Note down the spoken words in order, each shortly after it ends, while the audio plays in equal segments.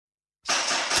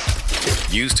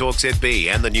News Talk ZB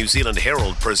and the New Zealand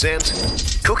Herald present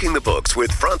Cooking the Books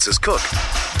with Frances Cook,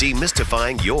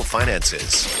 demystifying your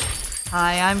finances.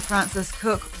 Hi, I'm Frances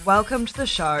Cook. Welcome to the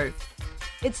show.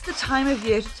 It's the time of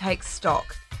year to take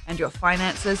stock, and your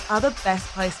finances are the best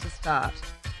place to start.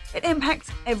 It impacts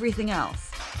everything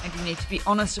else, and you need to be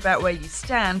honest about where you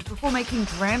stand before making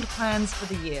grand plans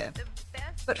for the year.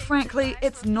 But frankly,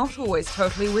 it's not always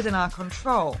totally within our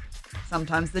control.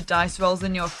 Sometimes the dice rolls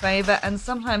in your favour, and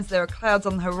sometimes there are clouds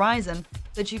on the horizon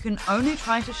that you can only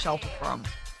try to shelter from.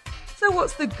 So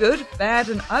what's the good, bad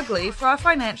and ugly for our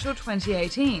financial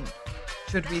 2018?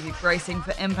 Should we be bracing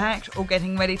for impact or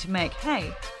getting ready to make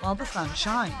hay while the sun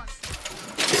shines?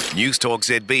 News Talk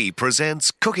ZB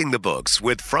presents Cooking the Books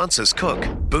with Frances Cook,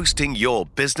 boosting your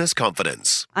business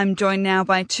confidence. I'm joined now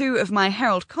by two of my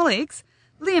Herald colleagues,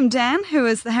 Liam Dan, who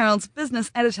is the Herald's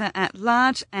business editor at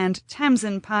large, and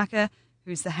Tamsin Parker,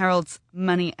 who's the Herald's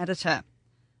money editor.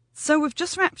 So we've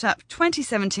just wrapped up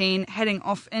 2017, heading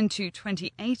off into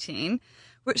 2018,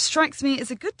 which strikes me as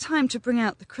a good time to bring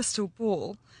out the crystal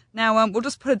ball. Now, we'll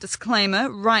just put a disclaimer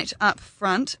right up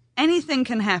front. Anything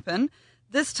can happen.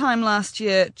 This time last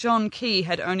year, John Key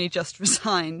had only just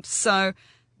resigned. So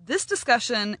this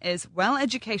discussion is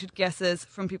well-educated guesses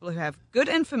from people who have good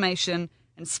information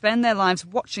and spend their lives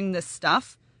watching this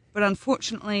stuff. But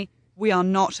unfortunately, we are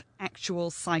not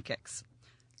actual psychics.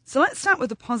 So let's start with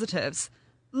the positives.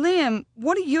 Liam,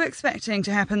 what are you expecting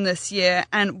to happen this year,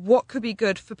 and what could be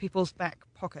good for people's back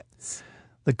pockets?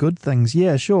 The good things,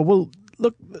 yeah, sure. Well,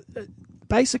 look,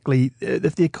 basically,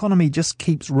 if the economy just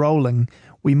keeps rolling,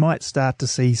 we might start to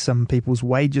see some people's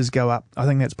wages go up. I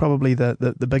think that's probably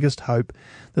the biggest hope.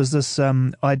 There's this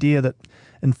idea that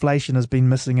inflation has been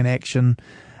missing in action.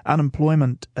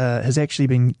 Unemployment has actually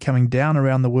been coming down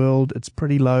around the world. It's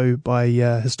pretty low by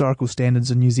historical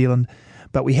standards in New Zealand,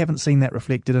 but we haven't seen that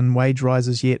reflected in wage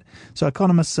rises yet. So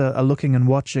economists are looking and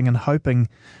watching and hoping,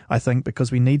 I think,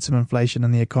 because we need some inflation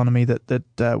in the economy,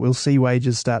 that we'll see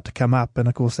wages start to come up. And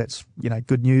of course, that's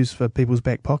good news for people's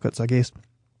back pockets, I guess.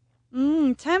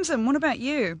 Tamsin, what about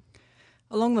you?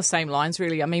 Along the same lines,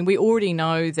 really. I mean, we already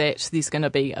know that there's going to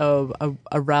be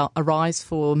a rise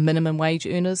for minimum wage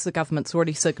earners. The government's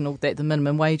already signalled that the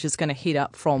minimum wage is going to head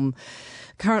up from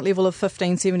current level of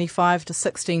 $15.75 to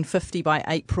 $16.50 by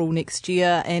April next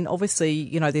year. And obviously,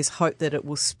 there's hope that it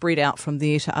will spread out from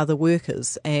there to other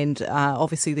workers. And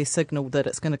obviously, there's signalled that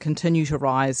it's going to continue to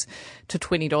rise to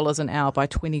 $20 an hour by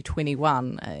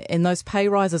 2021. And those pay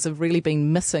rises have really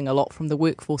been missing a lot from the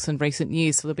workforce in recent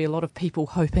years. So there'll be a lot of people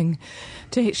hoping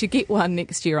to actually get one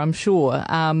next year, I'm sure.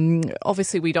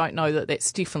 Obviously, we don't know that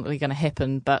that's definitely going to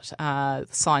happen, but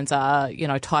signs are,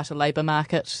 tighter labour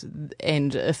market.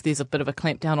 And if there's a bit of a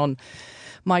down on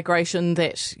migration,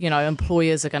 that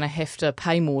employers are going to have to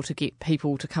pay more to get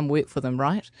people to come work for them,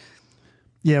 right?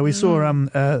 Yeah, we saw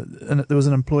there was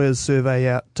an employers survey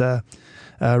out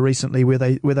recently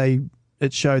where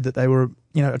it showed that they were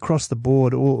across the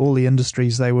board, all the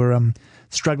industries, they were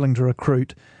struggling to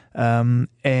recruit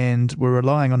and were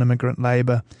relying on immigrant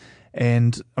labour.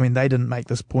 And I mean, they didn't make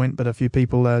this point, but a few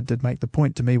people did make the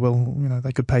point to me. Well,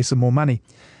 they could pay some more money,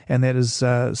 and that is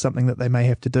something that they may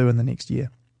have to do in the next year.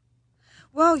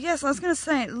 Well, yes, I was going to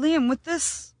say, Liam, with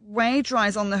this wage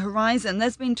rise on the horizon,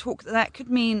 there's been talk that could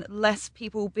mean less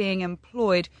people being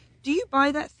employed. Do you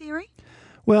buy that theory?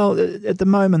 Well, at the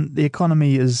moment, the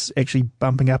economy is actually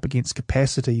bumping up against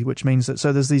capacity, which means that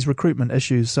there's these recruitment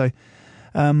issues. So.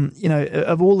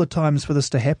 Of all the times for this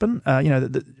to happen,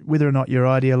 whether or not you're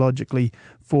ideologically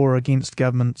for or against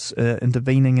governments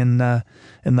intervening in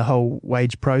the whole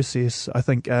wage process, I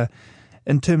think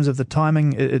in terms of the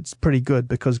timing, it's pretty good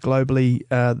because globally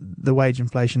the wage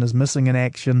inflation is missing in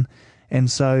action, and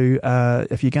so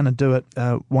if you're going to do it,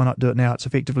 why not do it now? It's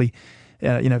effectively,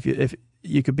 if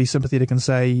you could be sympathetic and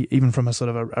say, even from a sort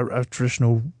of a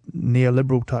traditional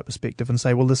neoliberal type perspective, and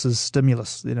say, well, this is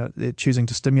stimulus. They're choosing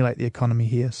to stimulate the economy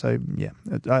here. So yeah,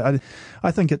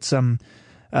 I think it's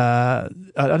I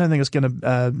don't think it's going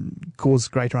to cause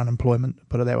greater unemployment.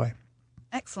 Put it that way.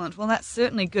 Excellent. Well, that's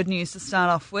certainly good news to start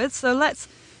off with. So let's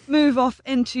move off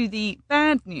into the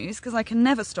bad news, because I can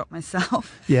never stop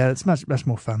myself. Yeah, it's much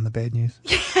more fun, the bad news.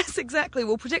 Yes, exactly.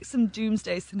 We'll predict some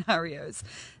doomsday scenarios.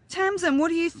 Tamsin, what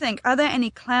do you think? Are there any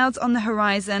clouds on the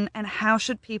horizon, and how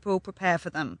should people prepare for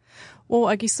them? Well,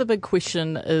 I guess the big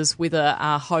question is whether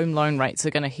our home loan rates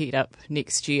are going to heat up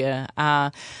next year.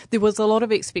 There was a lot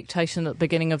of expectation at the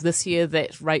beginning of this year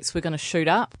that rates were going to shoot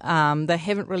up. They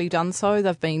haven't really done so.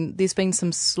 There's been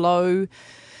some slow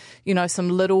some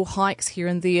little hikes here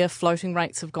and there. Floating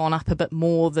rates have gone up a bit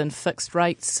more than fixed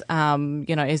rates.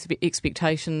 As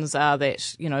expectations are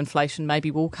that, inflation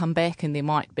maybe will come back and there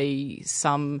might be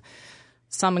some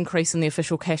increase in the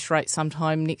official cash rate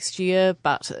sometime next year.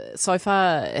 But so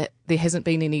far, there hasn't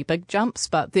been any big jumps.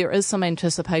 But there is some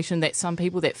anticipation that some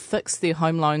people that fixed their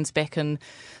home loans back in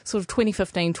sort of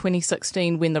 2015,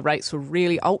 2016, when the rates were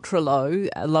really ultra low,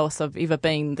 lowest they've ever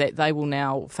been, that they will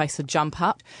now face a jump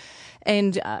up.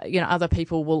 And, other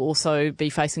people will also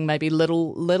be facing maybe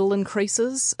little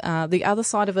increases. The other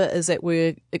side of it is that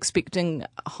we're expecting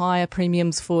higher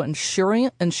premiums for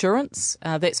insurance.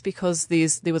 That's because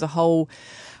there was a whole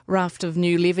raft of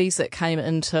new levies that came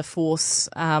into force,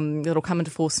 that'll come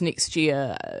into force next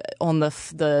year on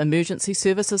the emergency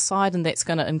services side, and that's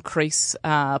going to increase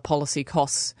policy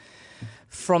costs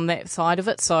from that side of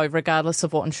it. So regardless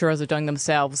of what insurers are doing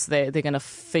themselves, they're going to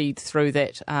feed through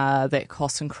that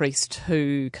cost increase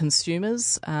to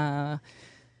consumers.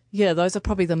 Those are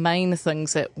probably the main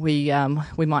things that we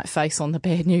might face on the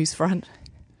bad news front.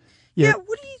 Yeah,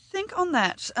 what do you think on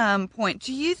that point?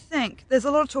 Do you think there's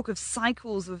a lot of talk of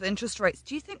cycles of interest rates?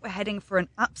 Do you think we're heading for an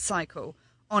upcycle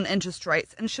on interest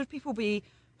rates? And should people be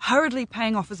hurriedly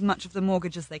paying off as much of the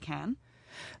mortgage as they can?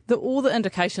 All the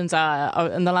indications are,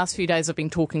 in the last few days I've been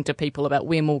talking to people about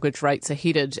where mortgage rates are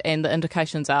headed, and the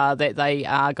indications are that they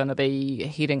are going to be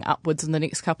heading upwards in the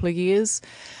next couple of years.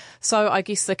 So I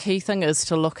guess the key thing is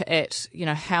to look at,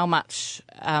 how much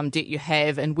debt you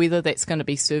have and whether that's going to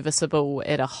be serviceable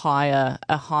at a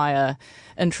higher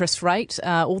interest rate.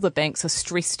 All the banks are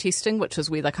stress testing, which is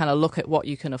where they kind of look at what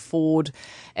you can afford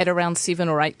at around 7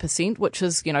 or 8%, which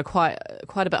is, quite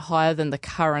a bit higher than the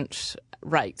current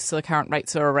rates. So the current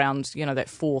rates are around, that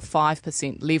 4 or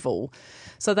 5% level.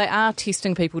 So they are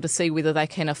testing people to see whether they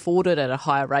can afford it at a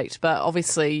higher rate. But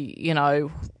obviously,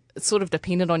 it's sort of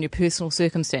dependent on your personal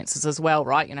circumstances as well,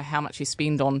 right? How much you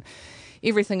spend on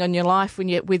everything in your life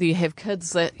whether you have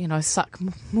kids that, suck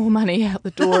more money out the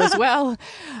door as well.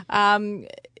 So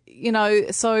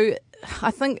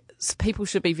I think people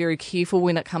should be very careful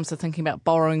when it comes to thinking about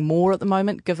borrowing more at the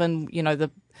moment, given,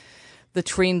 the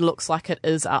trend looks like it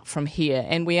is up from here.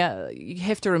 And you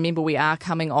have to remember we are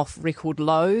coming off record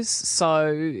lows.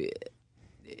 So,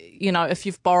 if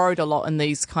you've borrowed a lot in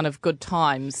these kind of good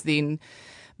times, then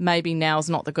maybe now's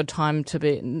not the right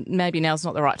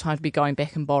time to be going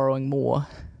back and borrowing more.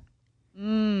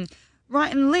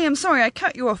 Right, and Liam, sorry, I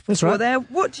cut you off before there.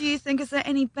 What do you think? Is there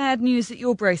any bad news that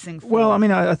you're bracing for? Well,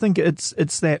 I think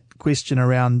it's that question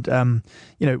around,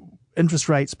 interest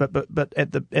rates, but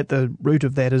at the root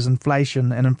of that is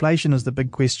inflation, and inflation is the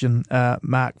big question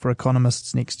mark for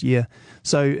economists next year.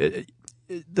 So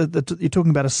you're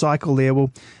talking about a cycle there.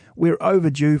 Well, we're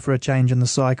overdue for a change in the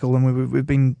cycle, and we've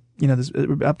been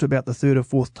up to about the third or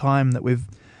fourth time that we've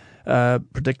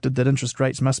predicted that interest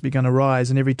rates must be going to rise,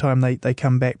 and every time they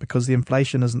come back because the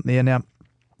inflation isn't there. Now,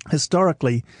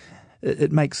 historically,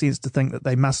 it makes sense to think that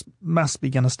they must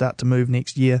be going to start to move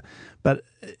next year. But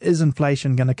is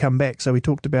inflation going to come back? So we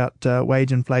talked about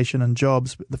wage inflation and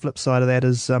jobs. The flip side of that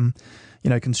is,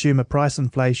 consumer price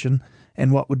inflation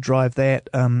and what would drive that.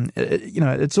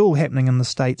 It's all happening in the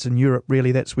States and Europe,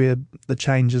 really. That's where the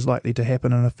change is likely to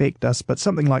happen and affect us. But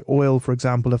something like oil, for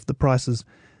example, if the prices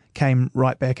came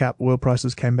right back up, oil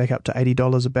prices came back up to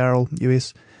 $80 a barrel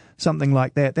US, something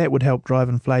like that, that would help drive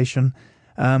inflation.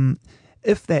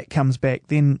 If that comes back,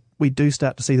 then we do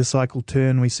start to see the cycle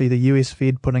turn. We see the US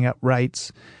Fed putting up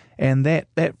rates, and that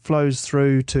flows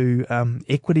through to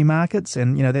equity markets.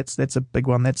 And that's a big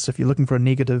one. That's if you're looking for a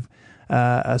negative,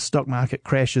 a stock market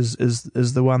crash is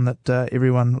the one that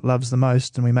everyone loves the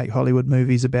most, and we make Hollywood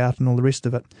movies about and all the rest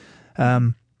of it.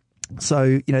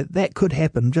 So that could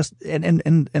happen.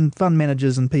 And fund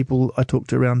managers and people I talk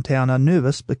to around town are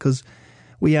nervous because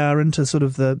we are into sort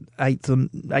of the eighth or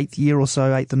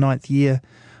ninth year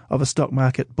of a stock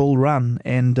market bull run,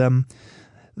 and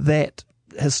that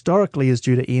historically is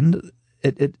due to end.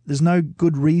 There's no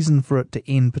good reason for it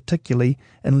to end, particularly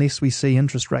unless we see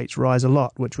interest rates rise a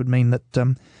lot, which would mean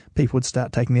that people would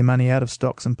start taking their money out of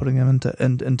stocks and putting them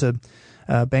into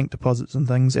bank deposits and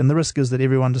things. And the risk is that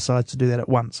everyone decides to do that at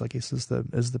once, I guess, is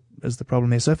the problem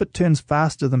there. So if it turns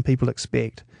faster than people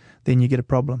expect, then you get a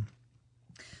problem.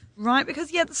 Right, because,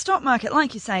 the stock market,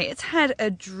 like you say, it's had a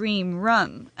dream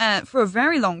run for a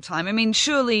very long time. I mean,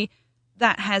 surely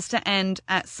that has to end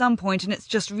at some point, and it's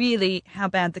just really how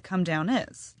bad the come down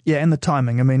is. Yeah, and the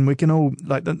timing. I mean, we can all,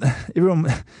 everyone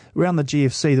around the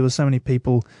GFC, there were so many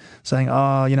people saying,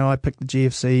 I picked the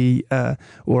GFC,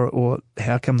 or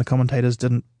how come the commentators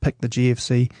didn't pick the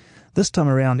GFC. This time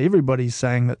around, everybody's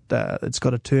saying that it's got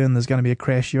to turn, there's going to be a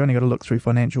crash. You only got to look through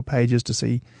financial pages to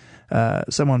see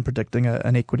someone predicting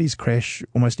an equities crash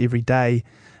almost every day,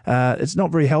 it's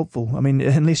not very helpful. I mean,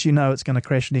 unless you know it's going to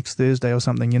crash next Thursday or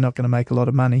something, you're not going to make a lot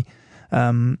of money.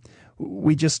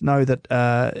 We just know that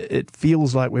it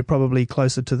feels like we're probably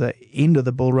closer to the end of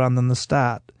the bull run than the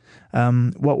start.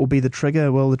 What will be the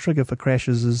trigger? Well, the trigger for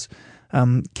crashes is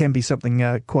can be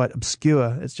something quite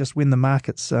obscure. It's just when the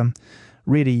market's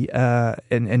ready,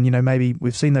 and you know, maybe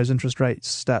we've seen those interest rates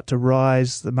start to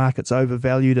rise. The market's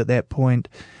overvalued at that point.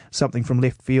 Something from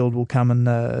left field will come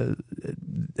and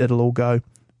it'll all go.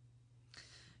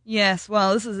 Yes,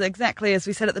 well, this is exactly as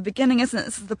we said at the beginning, isn't it?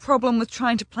 This is the problem with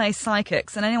trying to play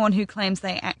psychics, and anyone who claims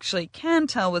they actually can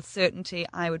tell with certainty,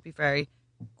 I would be very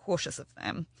cautious of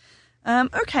them.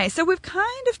 Okay, so we've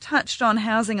kind of touched on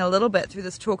housing a little bit through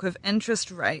this talk of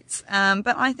interest rates,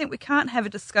 but I think we can't have a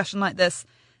discussion like this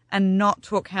and not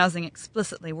talk housing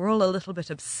explicitly. We're all a little bit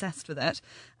obsessed with it.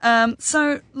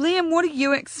 So, Liam, what are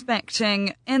you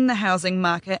expecting in the housing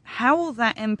market? How will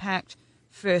that impact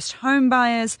first home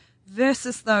buyers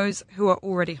versus those who are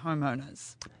already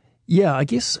homeowners? Yeah, I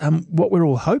guess what we're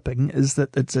all hoping is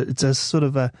that it's a sort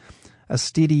of a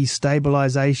steady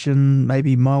stabilisation,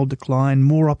 maybe mild decline,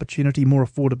 more opportunity, more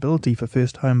affordability for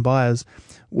first home buyers,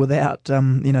 without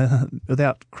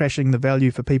without crashing the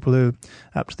value for people who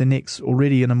are up to their necks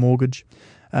already in a mortgage.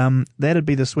 That'd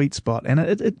be the sweet spot, and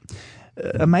it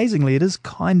amazingly it is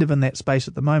kind of in that space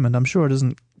at the moment. I'm sure it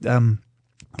isn't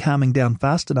calming down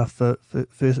fast enough for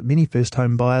many first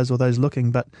home buyers or those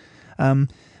looking, but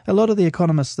a lot of the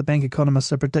economists, the bank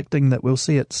economists, are predicting that we'll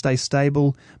see it stay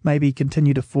stable, maybe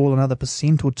continue to fall another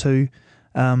 1% or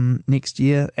 2% next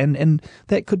year, and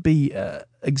that could be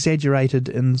exaggerated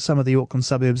in some of the Auckland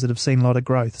suburbs that have seen a lot of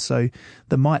growth. So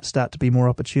there might start to be more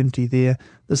opportunity there.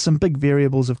 There's some big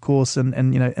variables, of course,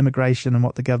 and you know, immigration and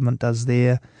what the government does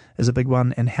there is a big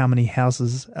one, and how many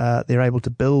houses they're able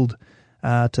to build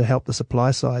to help the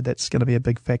supply side. That's going to be a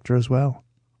big factor as well.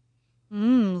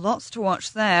 Lots to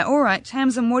watch there. All right,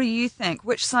 Tamsin, what do you think?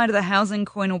 Which side of the housing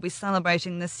coin will be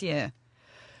celebrating this year?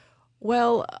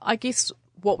 Well, I guess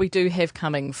what we do have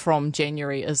coming from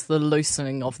January is the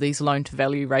loosening of these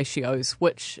loan-to-value ratios,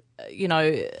 which, you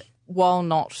know, while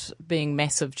not being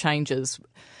massive changes,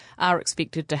 are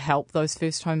expected to help those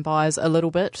first home buyers a little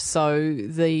bit. So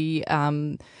the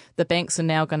banks are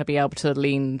now going to be able to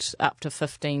lend up to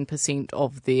 15%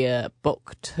 of their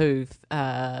book to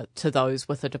those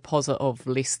with a deposit of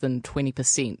less than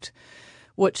 20%,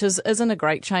 which isn't a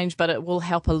great change, but it will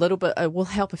help a little bit. It will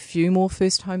help a few more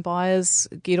first home buyers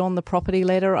get on the property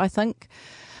ladder, I think.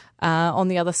 On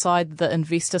the other side, the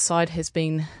investor side has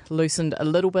been loosened a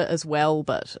little bit as well,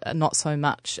 but not so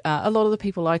much. A lot of the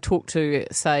people I talk to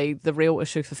say the real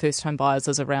issue for first home buyers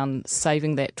is around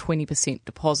saving that 20%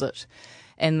 deposit,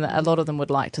 and a lot of them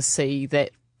would like to see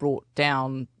that brought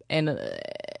down. And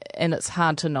it's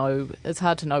hard to know. It's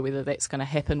hard to know whether that's going to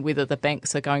happen. Whether the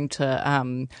banks are going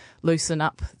to loosen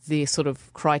up their sort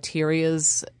of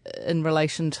criterias in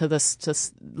relation to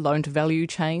this loan to value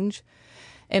change.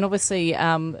 And obviously,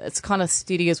 it's kind of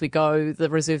steady as we go. The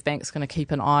Reserve Bank's going to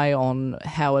keep an eye on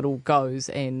how it all goes,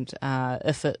 and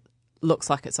if it looks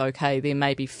like it's okay, there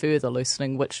may be further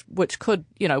loosening, which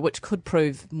could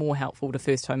prove more helpful to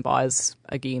first home buyers.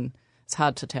 Again, it's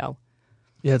hard to tell.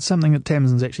 Yeah, it's something that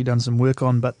Tamsin's actually done some work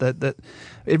on, but that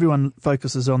everyone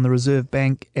focuses on the Reserve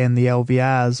Bank and the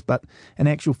LVRs, but in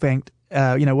actual fact,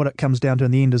 what it comes down to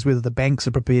in the end is whether the banks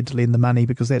are prepared to lend the money,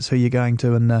 because that's who you're going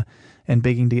to and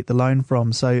begging to get the loan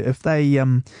from. So if they're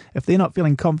not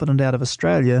feeling confident out of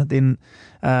Australia, then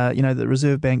the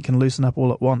Reserve Bank can loosen up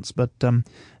all it wants, but the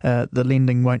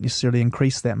lending won't necessarily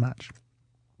increase that much.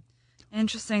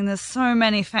 Interesting. There's so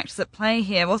many factors at play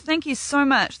here. Well, thank you so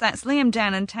much. That's Liam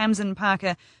Dan and Tamsin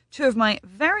Parker, two of my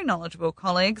very knowledgeable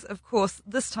colleagues. Of course,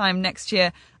 this time next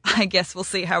year, I guess we'll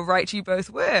see how right you both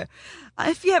were.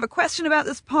 If you have a question about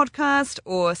this podcast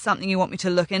or something you want me to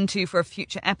look into for a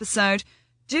future episode,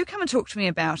 do come and talk to me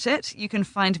about it. You can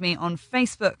find me on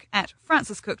Facebook at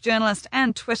Frances Cook Journalist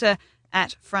and Twitter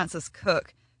at Frances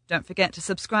Cook. Don't forget to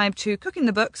subscribe to Cooking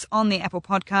the Books on the Apple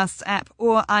Podcasts app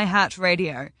or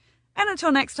iHeartRadio. And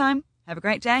until next time, have a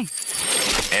great day.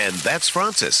 And that's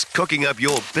Frances cooking up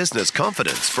your business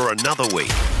confidence for another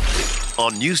week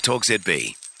on News Talk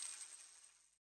ZB.